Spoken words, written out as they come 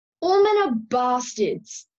All men are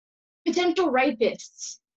bastards, potential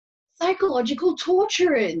rapists, psychological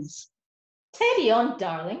torturers. Steady on,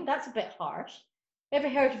 darling. That's a bit harsh. Ever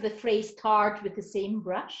heard of the phrase tarred with the same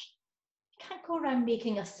brush? You can't go around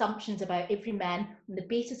making assumptions about every man on the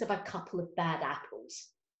basis of a couple of bad apples.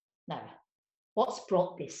 Now, what's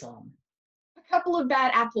brought this on? A couple of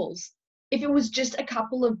bad apples. If it was just a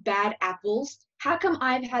couple of bad apples, how come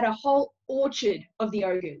I've had a whole orchard of the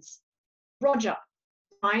ogres? Roger,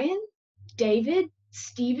 Brian, David,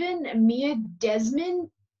 Stephen, Amir, Desmond.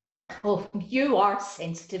 Oh, you are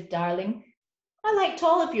sensitive, darling. I liked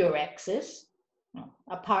all of your exes,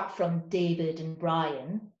 apart from David and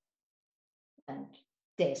Brian and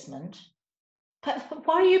Desmond. But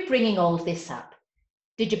why are you bringing all of this up?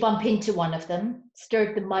 Did you bump into one of them,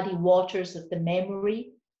 stirred the muddy waters of the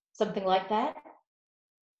memory, something like that?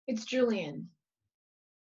 It's Julian.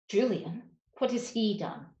 Julian? What has he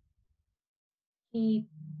done? He.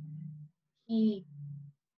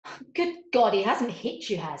 Good God, he hasn't hit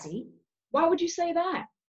you, has he? Why would you say that?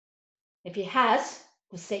 If he has,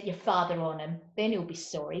 we'll set your father on him. Then he'll be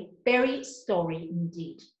sorry. Very sorry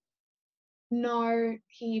indeed. No,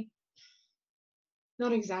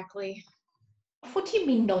 not exactly. What do you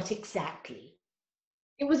mean, not exactly?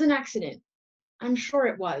 It was an accident. I'm sure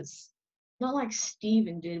it was. Not like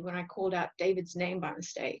Stephen did when I called out David's name by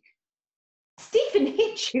mistake. Stephen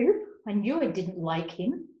hit you? I knew I didn't like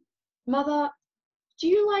him. Mother, do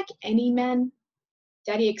you like any men?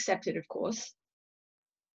 Daddy accepted, of course.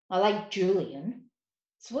 I like Julian.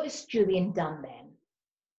 So what has Julian done then?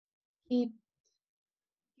 He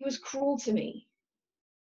was cruel to me.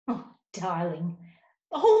 Oh, darling,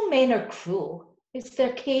 all men are cruel. It's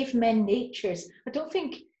their cavemen natures. I don't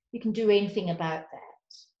think you can do anything about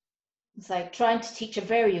that. It's like trying to teach a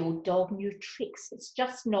very old dog new tricks. It's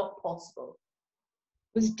just not possible.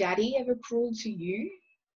 Was Daddy ever cruel to you?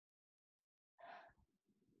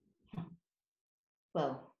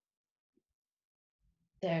 Well,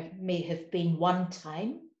 there may have been one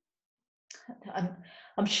time.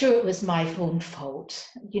 I'm sure it was my own fault.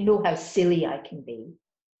 You know how silly I can be.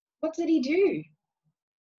 What did he do?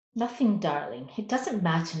 Nothing, darling. It doesn't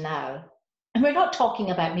matter now. And we're not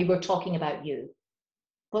talking about me, we're talking about you.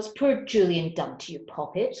 What's poor Julian done to you,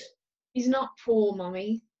 Poppet? He's not poor,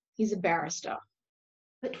 Mummy. He's a barrister.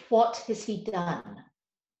 But what has he done?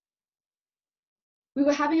 We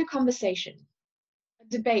were having a conversation, a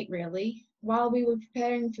debate really, while we were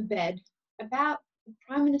preparing for bed, about the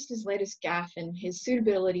Prime Minister's latest gaffe and his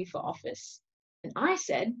suitability for office. And I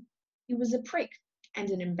said he was a prick and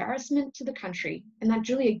an embarrassment to the country, and that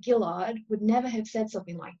Julia Gillard would never have said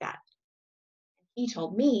something like that. He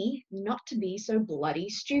told me not to be so bloody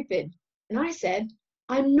stupid. And I said,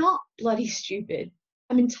 I'm not bloody stupid.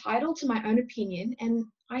 I'm entitled to my own opinion, and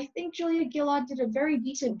I think Julia Gillard did a very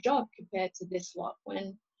decent job compared to this lot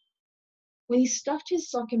when he stuffed his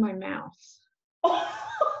sock in my mouth.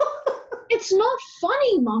 It's not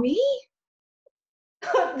funny, Mummy.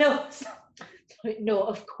 No, no,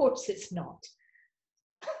 of course it's not.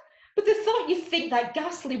 But the thought you think that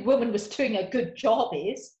ghastly woman was doing a good job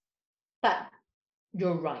is that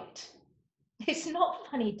you're right. It's not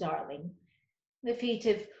funny, darling. If he'd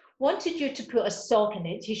have wanted you to put a sock in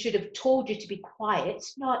it, he should have told you to be quiet,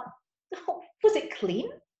 not. Oh, was it clean?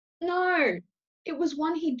 No, it was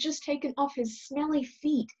one he'd just taken off his smelly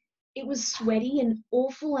feet. It was sweaty and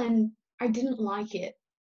awful, and I didn't like it.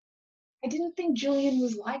 I didn't think Julian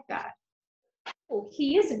was like that. Oh,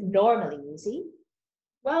 he isn't normally, is he?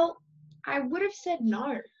 Well, I would have said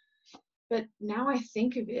no, but now I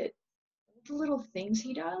think of it, all the little things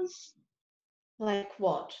he does. Like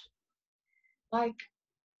what? Like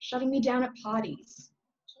shutting me down at parties,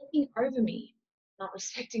 talking over me, not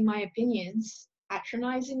respecting my opinions,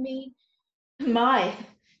 patronizing me. My,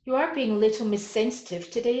 you are being a little Miss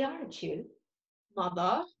Sensitive today, aren't you?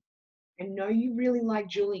 Mother, I know you really like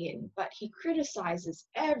Julian, but he criticizes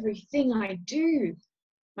everything I do.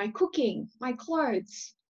 My cooking, my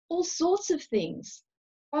clothes, all sorts of things.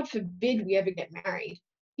 God forbid we ever get married.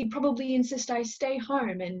 He'd probably insist I stay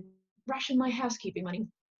home and ration my housekeeping money.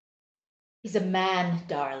 He's a man,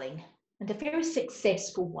 darling, and a very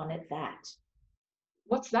successful one at that.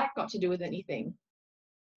 What's that got to do with anything?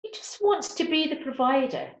 He just wants to be the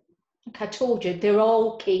provider. Like I told you, they're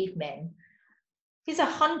all cavemen. He's a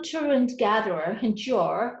hunter and gatherer, and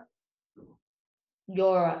you're.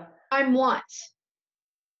 I'm what?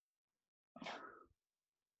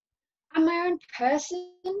 I'm my own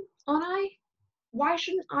person, aren't I? Why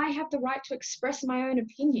shouldn't I have the right to express my own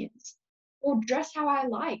opinions? Or dress how I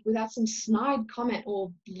like without some snide comment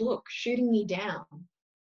or look shooting me down?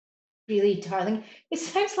 Really, darling, it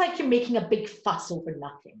sounds like you're making a big fuss over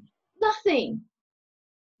nothing. Nothing.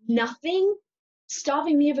 Nothing?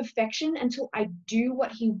 Starving me of affection until I do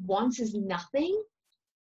what he wants is nothing?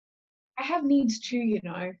 I have needs too, you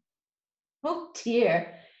know. Oh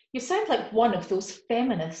dear, you sound like one of those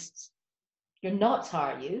feminists. You're not,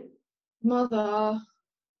 are you? Mother,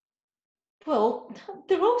 Well,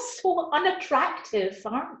 they're all so unattractive,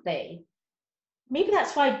 aren't they? Maybe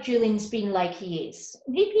that's why Julian's been like he is.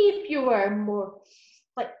 Maybe if you were more,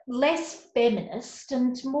 like, less feminist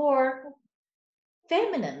and more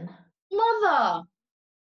feminine. mother!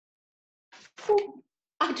 Well,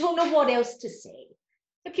 I don't know what else to say.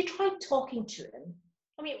 Have you tried talking to him?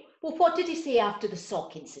 I mean, well, what did he say after the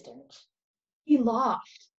sock incident? He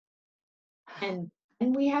laughed and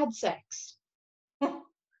we had sex.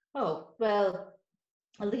 Oh, well,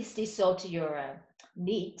 at least he saw to your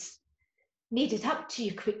needs. Made it up to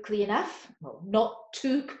you quickly enough. Well, not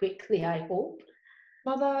too quickly, I hope.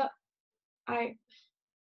 Mother, I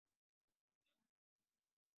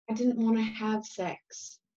I didn't want to have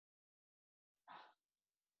sex.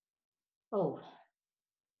 Oh,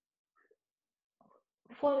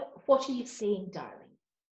 what are you saying, darling?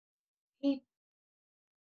 He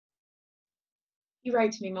he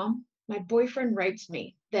raped me, Mum. My boyfriend raped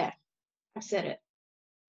me. There, I've said it.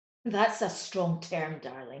 That's a strong term,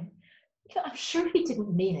 darling. I'm sure he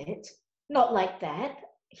didn't mean it. Not like that.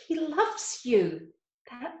 He loves you.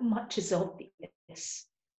 That much is obvious.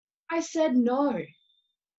 I said no.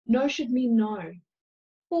 No should mean no.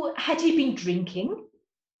 Well, had he been drinking?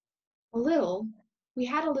 A little. We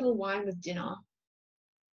had a little wine with dinner,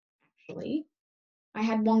 actually. I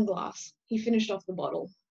had one glass. He finished off the bottle.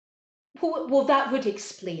 Well, that would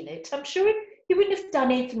explain it. I'm sure he wouldn't have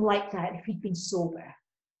done anything like that if he'd been sober.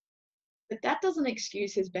 But that doesn't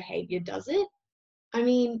excuse his behavior, does it? I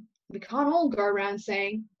mean, we can't all go around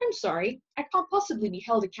saying, I'm sorry, I can't possibly be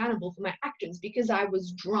held accountable for my actions because I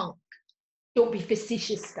was drunk. Don't be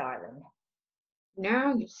facetious, darling.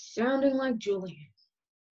 Now you're sounding like Julian.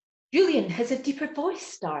 Julian has a deeper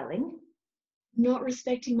voice, darling. Not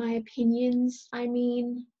respecting my opinions, I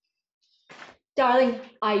mean. Darling,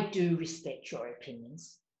 I do respect your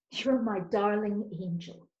opinions. You're my darling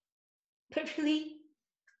angel. But really,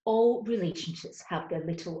 all relationships have their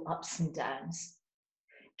little ups and downs.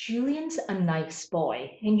 Julian's a nice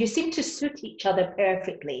boy, and you seem to suit each other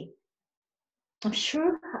perfectly. I'm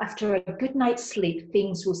sure after a good night's sleep,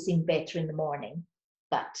 things will seem better in the morning.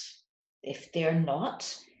 But if they're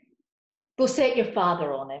not, we'll set your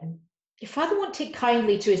father on him. Your father won't take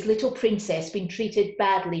kindly to his little princess being treated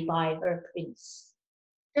badly by her prince.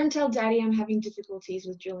 Don't tell Daddy I'm having difficulties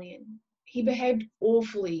with Julian. He behaved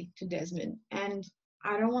awfully to Desmond, and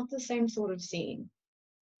I don't want the same sort of scene.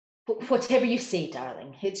 But whatever you say,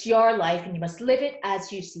 darling, it's your life and you must live it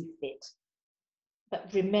as you see fit.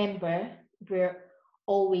 But remember, we're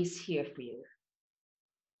always here for you.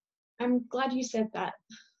 I'm glad you said that,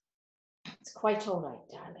 It's quite all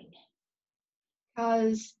right, darling.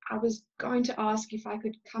 because I was going to ask if I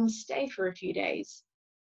could come stay for a few days.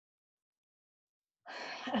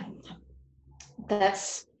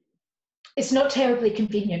 It's not terribly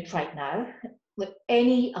convenient right now. Look,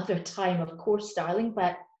 any other time, of course, darling,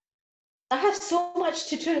 but I have so much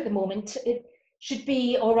to do at the moment. It should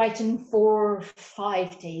be all right in 4 or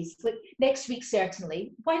 5 days. Like next week,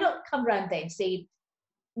 certainly. Why not come round then, say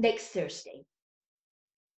next Thursday?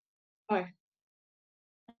 Oh,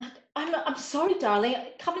 I'm sorry, darling.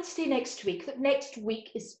 Come and stay next week. Look, next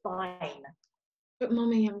week is fine. but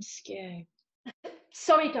Mummy, I'm scared.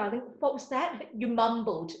 Sorry, darling. What was that? You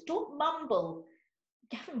mumbled. Don't mumble.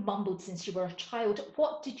 You haven't mumbled since you were a child.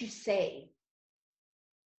 What did you say?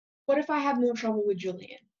 What if I have more trouble with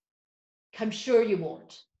Julian? I'm sure you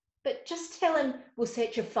won't. But just tell him we'll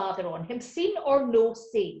set your father on him, sane or no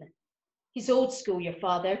sane. He's old school, your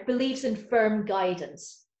father, believes in firm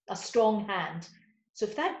guidance, a strong hand. So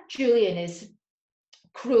if that Julian is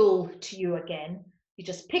cruel to you again, you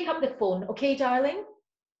just pick up the phone, okay, darling?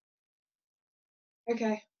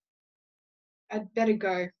 Okay, I'd better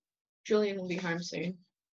go. Julian will be home soon.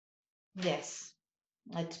 Yes,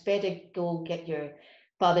 I'd better go get your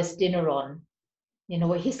father's dinner on. You know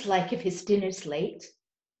what he's like if his dinner's late.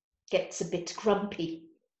 Gets a bit grumpy.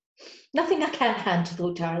 Nothing I can't handle,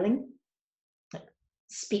 though, darling.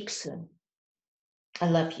 Speak soon. I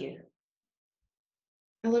love you.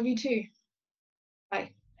 I love you too.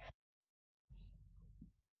 Bye.